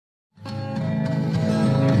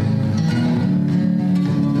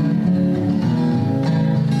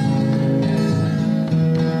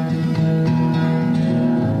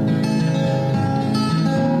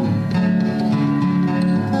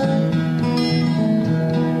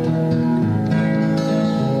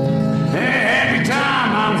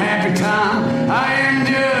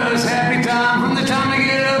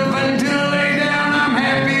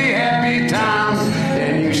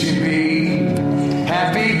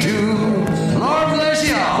too. Lord bless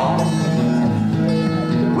y'all.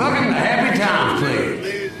 Welcome to Happy Times, please.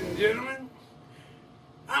 Ladies and gentlemen,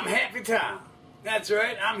 I'm Happy Tom. That's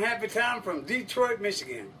right, I'm Happy Tom from Detroit,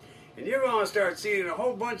 Michigan. And you're going to start seeing a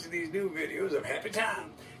whole bunch of these new videos of Happy Tom.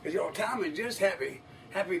 Because, Tom is just happy.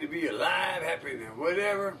 Happy to be alive, happy to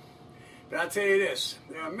whatever. But I'll tell you this,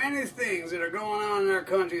 there are many things that are going on in our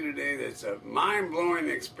country today that's a mind-blowing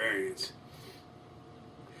experience.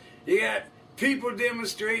 You got people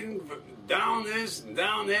demonstrating down this and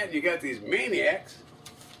down that, and you got these maniacs.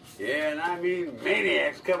 Yeah, and I mean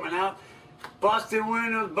maniacs coming out, busting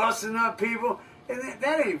windows, busting up people. And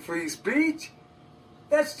that ain't free speech.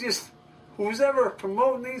 That's just, who's ever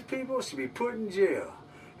promoting these people should be put in jail.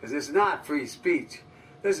 Because it's not free speech.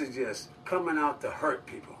 This is just coming out to hurt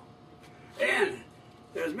people. And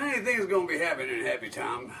there's many things going to be happening in Happy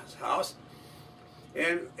Tom's house.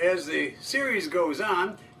 And as the series goes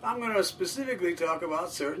on, I'm going to specifically talk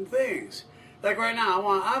about certain things. Like right now,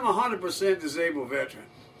 I'm a 100% disabled veteran.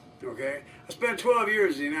 Okay? I spent 12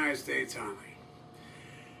 years in the United States Army.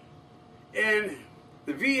 And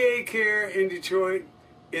the VA care in Detroit,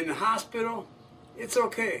 in the hospital, it's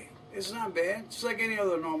okay. It's not bad. It's like any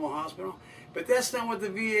other normal hospital. But that's not what the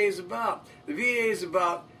VA is about. The VA is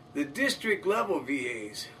about the district level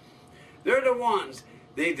VAs. They're the ones.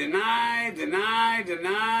 They deny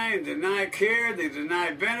care. They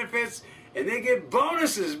deny benefits. And they get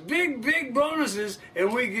bonuses, big bonuses,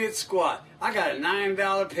 and we get squat. I got a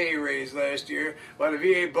 $9 pay raise last year, while the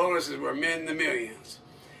VA bonuses were in the millions.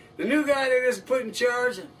 The new guy they just put in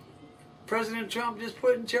charge, President Trump just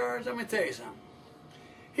put in charge, let me tell you something.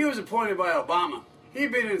 He was appointed by Obama.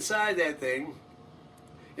 He'd been inside that thing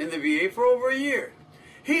in the VA for over a year.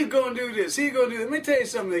 He's going to do this, he's going to do that. Let me tell you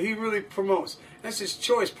something that he really promotes. That's his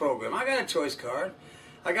choice program. I got a choice card.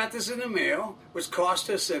 I got this in the mail, which cost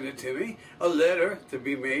to send it to me. A letter to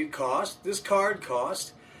be made cost. This card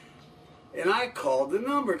cost. And I called the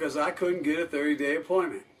number because I couldn't get a 30-day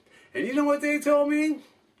appointment. And you know what they told me?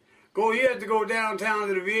 You have to go downtown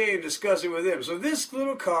to the VA and discuss it with them. So this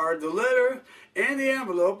little card, the letter, and the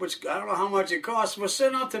envelope, which I don't know how much it costs, was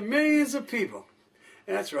sent out to millions of people.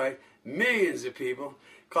 That's right, millions of people,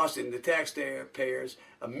 costing the taxpayers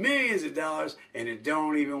millions of dollars, and it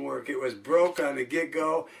don't even work. It was broke on the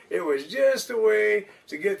get-go. It was just a way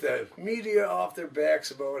to get the media off their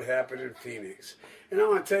backs about what happened in Phoenix. And I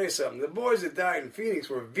want to tell you something. The boys that died in Phoenix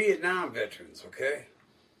were Vietnam veterans, okay?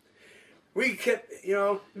 We kept,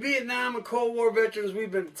 Vietnam and Cold War veterans,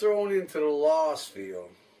 we've been thrown into the lost field.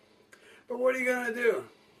 But what are you going to do?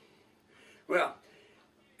 Well,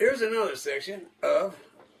 here's another section of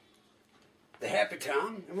the Happy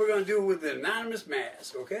Tom, and we're going to do it with the anonymous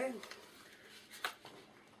mask, okay?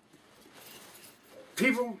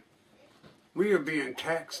 People, we are being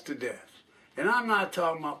taxed to death. And I'm not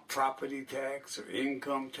talking about property tax or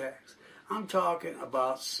income tax. I'm talking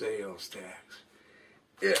about sales tax.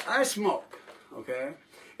 I smoke, okay?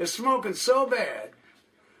 It's smoking so bad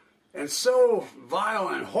and so vile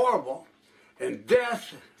and horrible and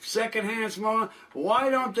death, secondhand smoking.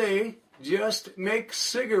 Why don't they just make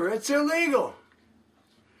cigarettes illegal?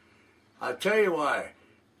 I'll tell you why.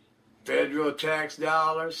 Federal tax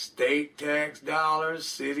dollars, state tax dollars,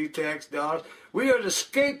 city tax dollars. We are the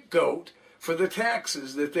scapegoat for the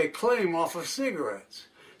taxes that they claim off of cigarettes.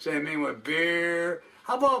 Same thing with beer.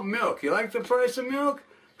 How about milk? You like the price of milk?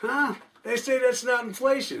 Huh? They say that's not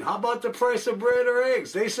inflation. How about the price of bread or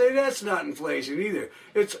eggs? They say that's not inflation either.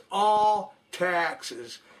 It's all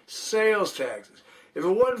taxes, sales taxes. If it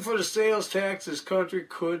wasn't for the sales tax, this country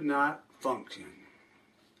could not function.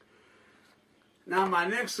 Now my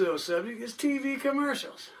next little subject is TV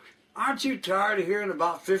commercials. Aren't you tired of hearing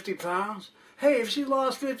about 50 pounds? Hey, if she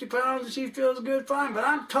lost 50 pounds and she feels good, fine. But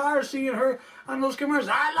I'm tired of seeing her on those commercials.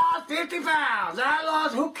 I lost 50 pounds.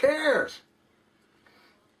 Who cares?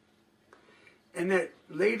 And that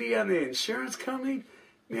lady on the insurance company,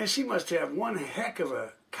 man, she must have one heck of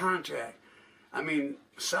a contract. I mean,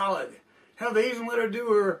 solid. Hell, they even let her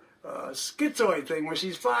do her schizoid thing where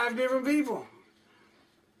she's 5 different people.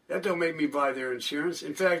 That don't make me buy their insurance.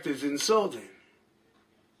 In fact, it's insulting.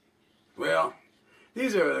 Well,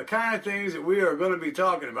 these are the kind of things that we are going to be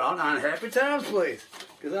talking about on Happy Times, please.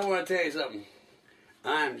 Because I want to tell you something.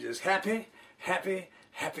 I'm just happy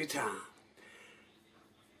Tom.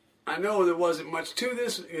 I know there wasn't much to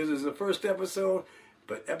this. This is the first episode,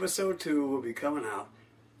 but episode 2 will be coming out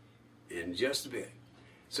in just a bit.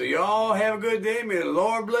 So y'all have a good day. May the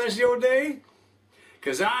Lord bless your day.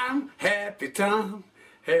 Because I'm Happy Tom,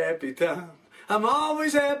 Happy Tom. I'm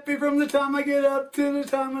always happy from the time I get up to the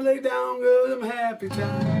time I lay down, because I'm Happy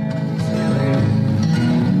Tom. See you later.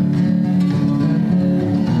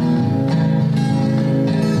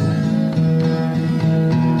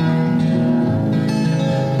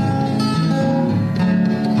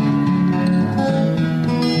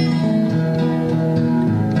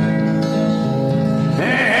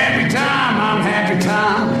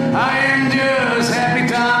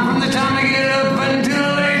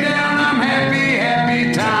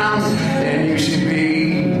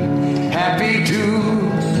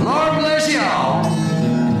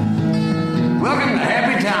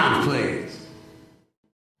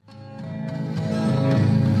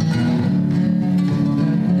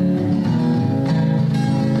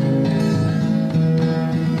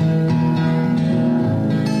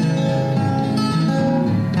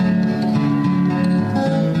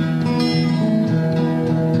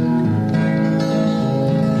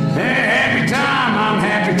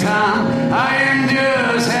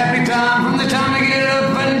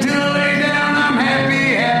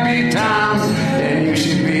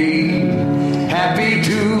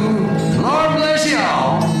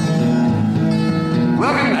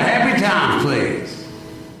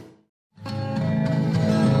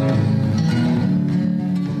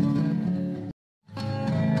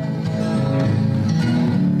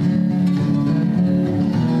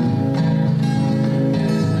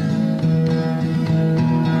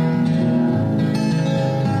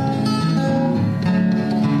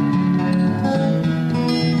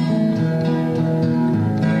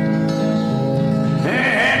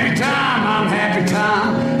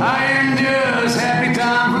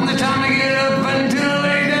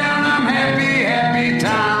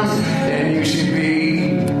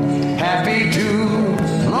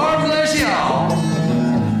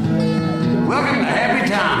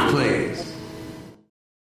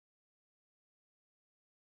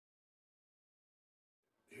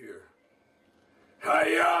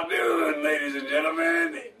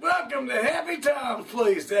 time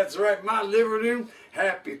place. That's right, my living room.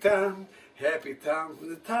 Happy time. Happy time. From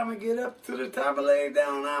the time I get up to the time I lay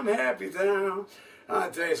down, I'm happy time.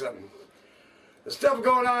 I'll tell you something. The stuff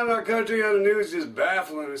going on in our country on the news is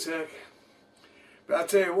baffling as heck. But I'll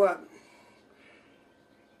tell you what.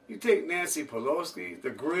 You take Nancy Pelosi, the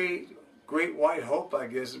great white hope, I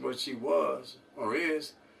guess is what she was, or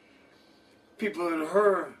is. People in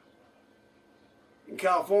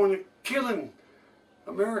California killing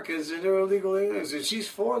Americans and their illegal aliens, and she's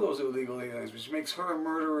for those illegal aliens, which makes her a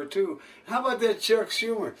murderer too. How about that Chuck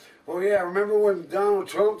Schumer? Oh yeah, remember when Donald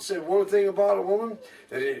Trump said one thing about a woman?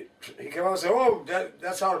 That he came out and said, oh,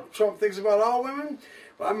 that's how Trump thinks about all women?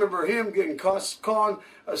 Well, I remember him getting calling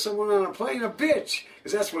someone on a plane a bitch,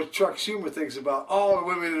 because that's what Chuck Schumer thinks about all the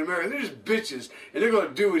women in America. They're just bitches, and they're going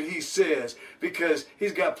to do what he says, because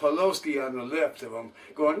he's got Pelosi on the left of him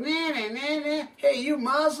going, nah, nah, nah, nah. Hey, you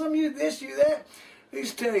Muslim, you this, you that.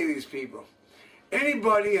 Please tell you these people.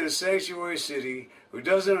 Anybody in a sanctuary city who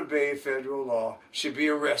doesn't obey federal law should be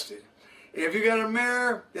arrested. If you got a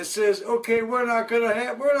mayor that says, okay, we're not going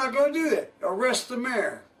to do that, arrest the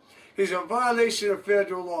mayor. He's a violation of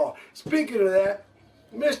federal law. Speaking of that,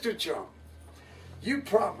 Mr. Trump, you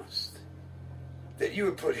promised that you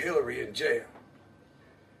would put Hillary in jail.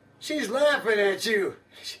 She's laughing at you.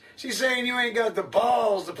 She's saying you ain't got the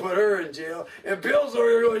balls to put her in jail. And Bill's over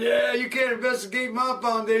here going, yeah, you can't investigate my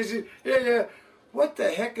foundation. Yeah. What the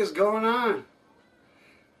heck is going on?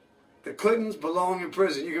 The Clintons belong in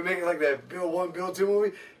prison. You can make it like that Bill 1, Bill 2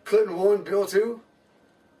 movie. Clinton 1, Bill 2.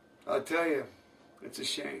 I'll tell you, it's a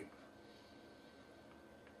shame.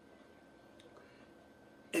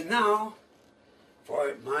 And now,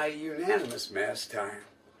 for my unanimous mass time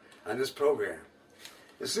on this program.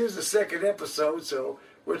 This is the second episode, so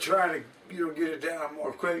we're trying to, get it down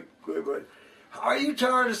more quick. But are you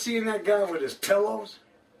tired of seeing that guy with his pillows?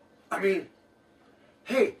 I mean,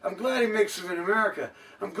 hey, I'm glad he makes them in America.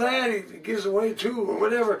 I'm glad he gives away two or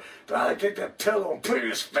whatever. But I like to take that pillow and put it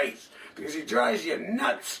in his face because he drives you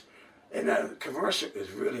nuts. And that commercial is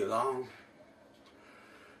really long.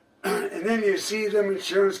 And then you see them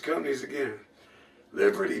insurance companies again.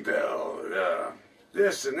 Liberty Bell,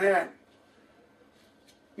 this and that.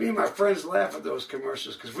 Me and my friends laugh at those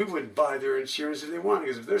commercials because we wouldn't buy their insurance if they wanted.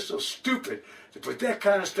 Because if they're so stupid to put that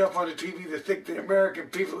kind of stuff on the TV to think the American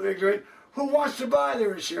people are ignorant, who wants to buy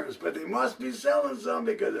their insurance? But they must be selling some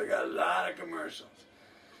because they got a lot of commercials.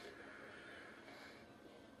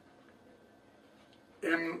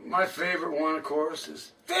 And my favorite one, of course,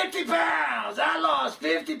 is 50 pounds! I lost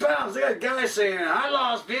 50 pounds! They got guys saying, I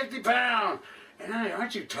lost 50 pounds! And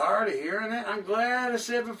aren't you tired of hearing that? I'm glad I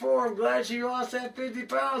said before, I'm glad she lost that 50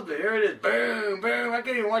 pounds, but here it is, boom, boom. I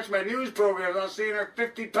can't even watch my news programs without seeing her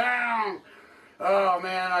 50 pounds. Oh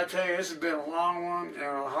man, I tell you, this has been a long one and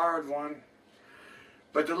a hard one.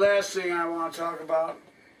 But the last thing I want to talk about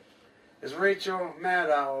is Rachel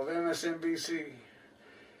Maddow of MSNBC.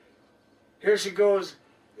 Here she goes,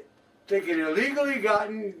 taking illegally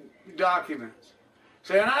gotten documents.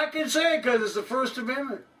 Saying, I can say it because it's the First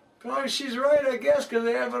Amendment. Well, she's right, I guess, because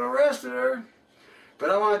they haven't arrested her. But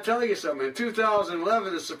I want to tell you something. In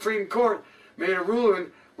 2011, the Supreme Court made a ruling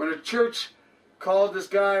when a church called this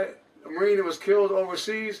guy, a Marine that was killed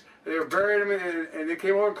overseas. They were burying him, and they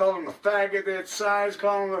came over and called him a faggot. They had signs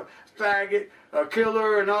calling him a faggot, a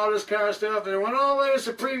killer, and all this kind of stuff. And it went all the way to the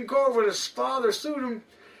Supreme Court where his father sued him.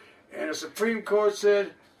 And the Supreme Court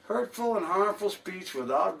said, hurtful and harmful speech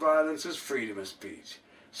without violence is freedom of speech.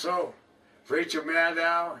 So, Rachel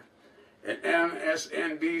Maddow and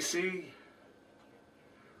MSNBC,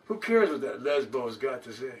 who cares what that lesbo's got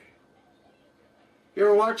to say? You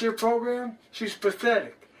ever watch her program? She's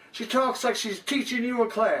pathetic. She talks like she's teaching you a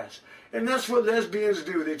class. And that's what lesbians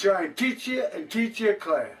do. They try and teach you a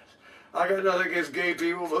class. I got nothing against gay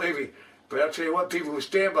people, believe me. But I'll tell you what, people who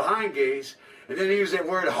stand behind gays and then use that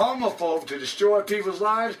word homophobe to destroy people's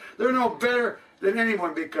lives, they're no better than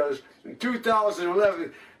anyone, because in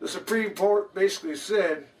 2011, the Supreme Court basically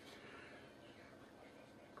said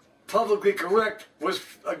publicly correct was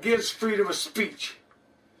against freedom of speech.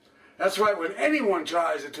 That's right, when anyone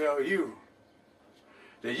tries to tell you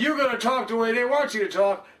that you're going to talk the way they want you to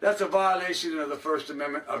talk, that's a violation of the First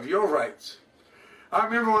Amendment of your rights. I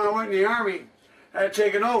remember when I went in the Army, I had to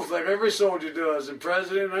take an oath like every soldier does, and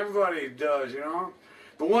president, and everybody does,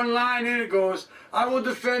 But one line in it goes, I will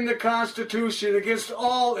defend the Constitution against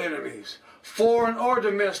all enemies, foreign or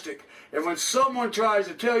domestic. And when someone tries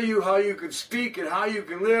to tell you how you can speak and how you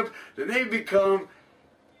can live, then they become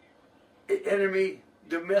an enemy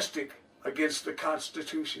domestic against the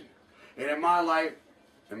Constitution. And in my life,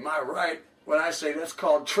 in my right, when I say that's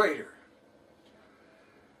called traitor.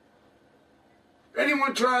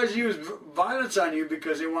 Anyone tries to use violence on you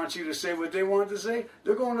because they want you to say what they want to say,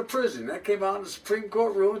 they're going to prison. That came out in the Supreme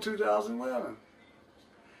Court rule in 2011.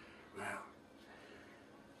 Well,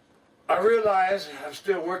 I realize I'm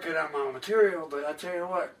still working on my material, but I tell you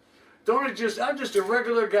what, I'm just a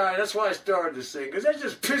regular guy. That's why I started this thing, because that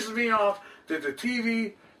just pisses me off that the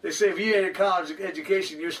TV, they say if you ain't in college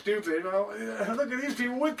education, you're stupid. Well, look at these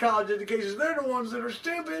people with college educations. They're the ones that are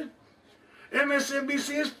stupid.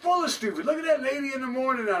 MSNBC is full of stupid. Look at that lady in the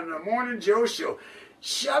morning on the Morning Joe show.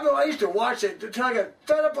 I used to watch it until I got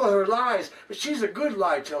fed up with her lies. But she's a good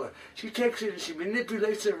lie teller. She takes it and she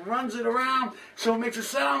manipulates it and runs it around so it makes it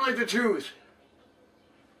sound like the truth.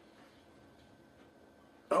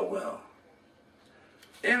 Oh well.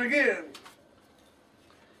 And again,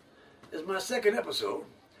 it's my second episode.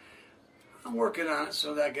 I'm working on it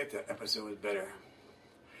so that I get the episodes better.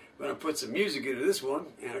 I'm going to put some music into this one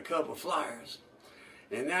and a couple flyers.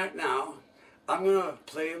 And that now, I'm going to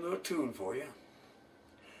play a little tune for you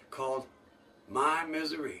called My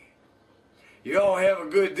Misery. You all have a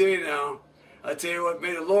good day now. I tell you what,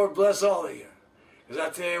 may the Lord bless all of you. Because I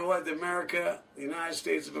tell you what, the United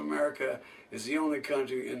States of America is the only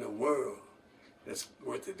country in the world that's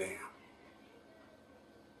worth a damn.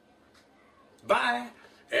 Bye.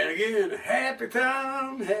 And again, happy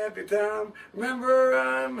time, happy time. Remember,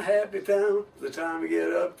 I'm happy time. The time to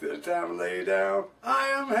get up to the time to lay down. I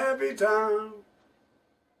am happy time.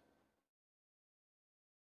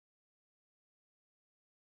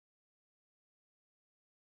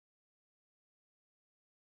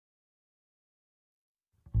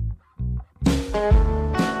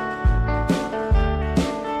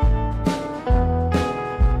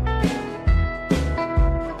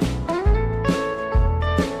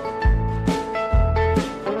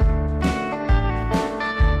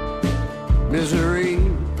 Misery,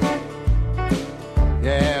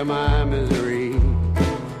 yeah, my misery.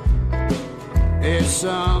 It's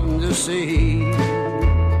something to see.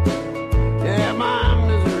 Yeah, my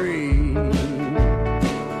misery.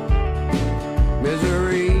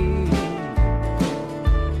 Misery,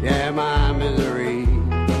 yeah, my misery.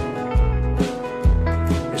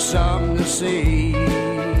 It's something to see.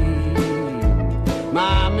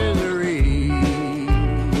 My misery.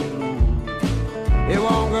 It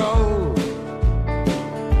won't go.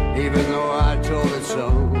 Even though I told it so,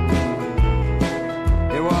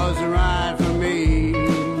 it wasn't right for me.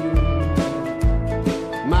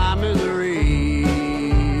 My misery.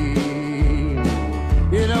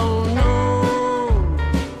 You don't know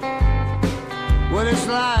what it's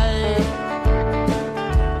like.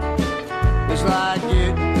 It's like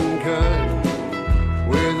getting cut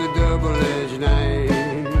with a double-edged knife.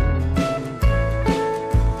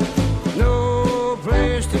 No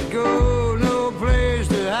place to go.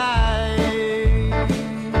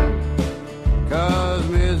 Cause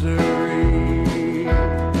misery